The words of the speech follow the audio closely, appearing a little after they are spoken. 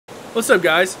What's up,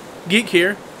 guys? Geek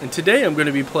here, and today I'm going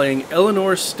to be playing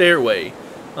Eleanor Stairway.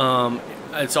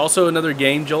 It's also another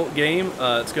Game Jolt game.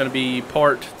 It's going to be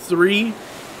part 3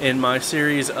 in my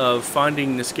series of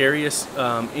finding the scariest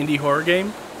indie horror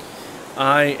game.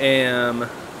 I am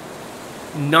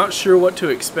not sure what to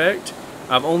expect.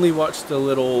 I've only watched the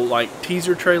little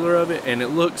teaser trailer of it, and it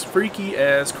looks freaky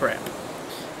as crap.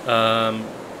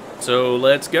 So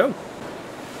let's go.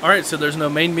 Alright, so there's no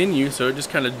main menu, so it just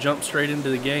kind of jumps straight into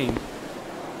the game.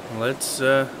 Let's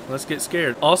get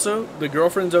scared. Also, the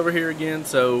girlfriend's over here again,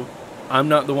 so I'm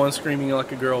not the one screaming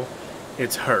like a girl.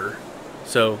 It's her.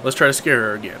 So let's try to scare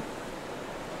her again.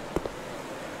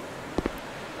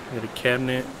 Got a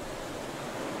cabinet.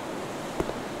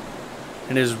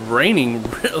 And it's raining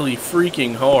really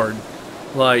freaking hard.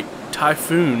 Like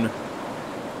typhoon.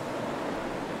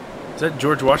 Is that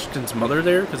George Washington's mother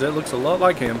there? Because that looks a lot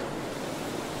like him.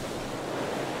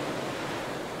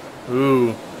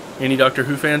 Ooh. Any Doctor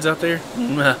Who fans out there?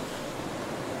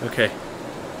 Okay.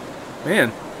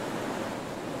 Man.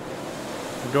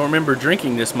 I don't remember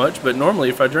drinking this much, but normally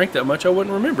if I drank that much, I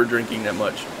wouldn't remember drinking that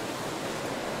much.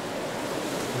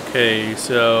 Okay,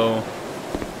 so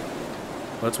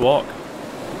let's walk.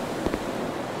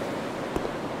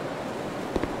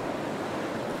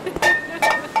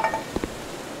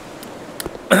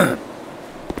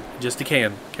 Just a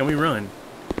can. Can we run?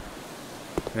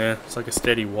 Yeah, it's like a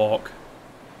steady walk.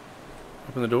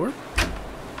 Open the door.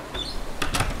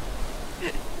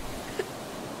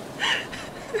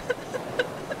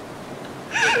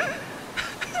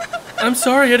 I'm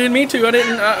sorry, I didn't mean to. I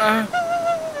didn't.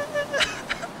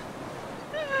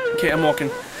 Okay, I'm walking.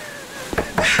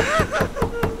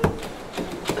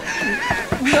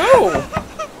 No!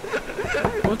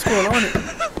 What's going on?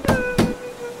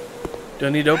 Do I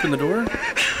need to open the door?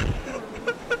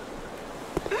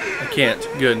 I can't.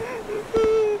 Good.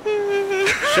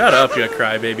 Shut up, you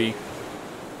crybaby.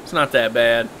 It's not that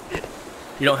bad.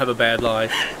 You don't have a bad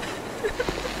life.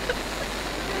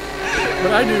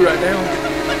 But I do right now.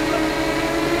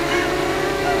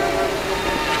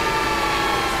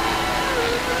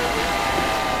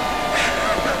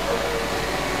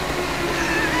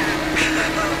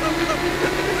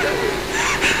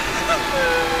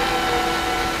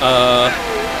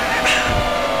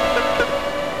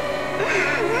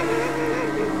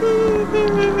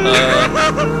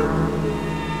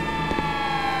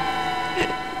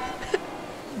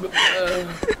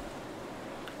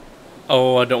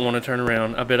 Oh, I don't want to turn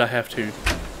around. I bet I have to.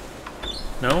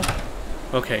 No?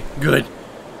 Okay, good.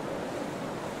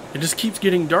 It just keeps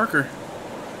getting darker.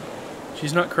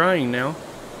 She's not crying now.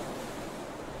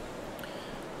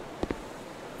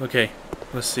 Okay,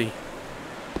 let's see.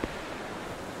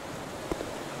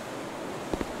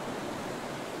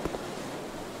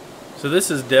 So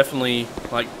this is definitely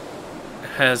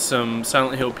has some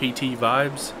Silent Hill PT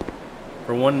vibes.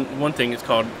 For one thing, it's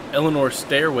called Eleanor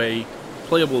Stairway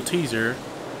playable teaser.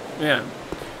 Yeah.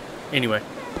 Anyway.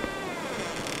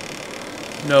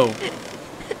 No.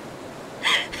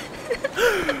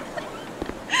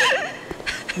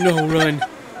 No, run.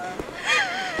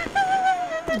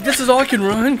 This is all I can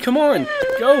run. Come on,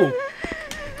 go.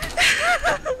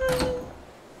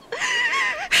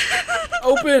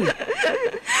 Open.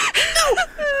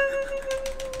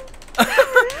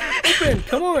 Open.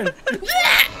 Come on.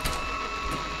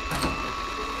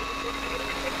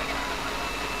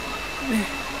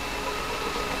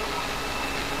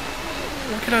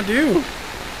 What can I do?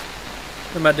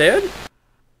 Am I dead?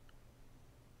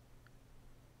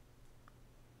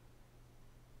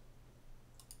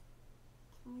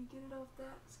 Can we get it off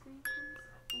that screen, please?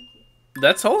 Thank you.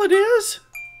 That's all it is?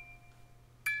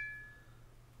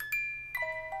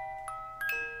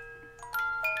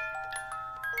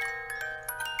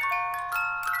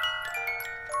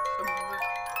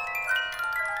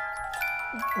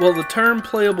 Well, the term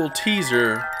playable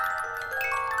teaser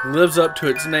lives up to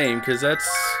its name, because that's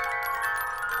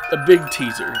a big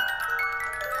teaser.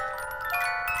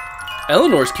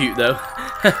 Eleanor's cute, though.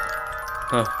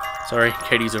 Oh, sorry,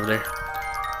 Katie's over there.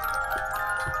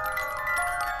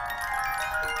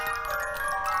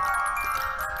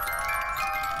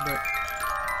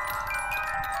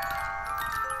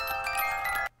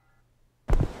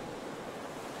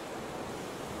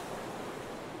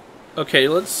 Okay,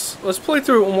 let's play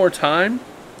through it one more time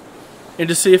and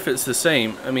to see if it's the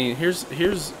same. I mean, here's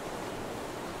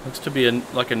looks to be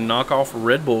like a knockoff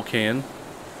Red Bull can.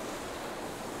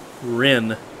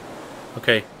 Rin.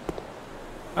 Okay.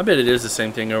 I bet it is the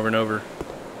same thing over and over.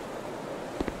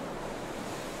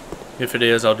 If it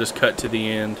is, I'll just cut to the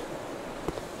end.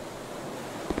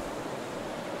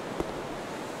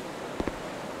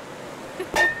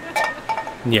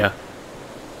 Yeah.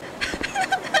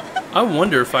 I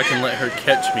wonder if I can let her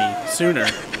catch me sooner.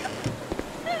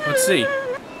 Let's see.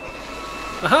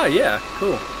 Aha, yeah,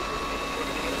 cool.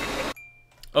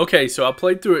 Okay, so I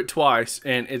played through it twice,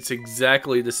 and it's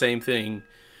exactly the same thing.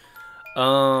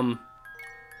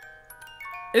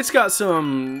 It's got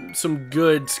some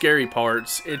good scary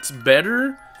parts. It's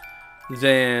better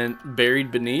than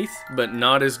Buried Beneath, but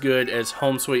not as good as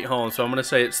Home Sweet Home. So I'm gonna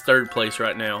say it's third place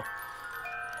right now.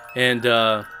 And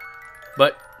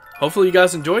but hopefully you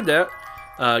guys enjoyed that.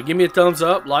 Give me a thumbs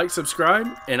up, like, subscribe,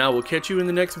 and I will catch you in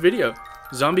the next video.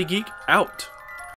 Zombie Geek out.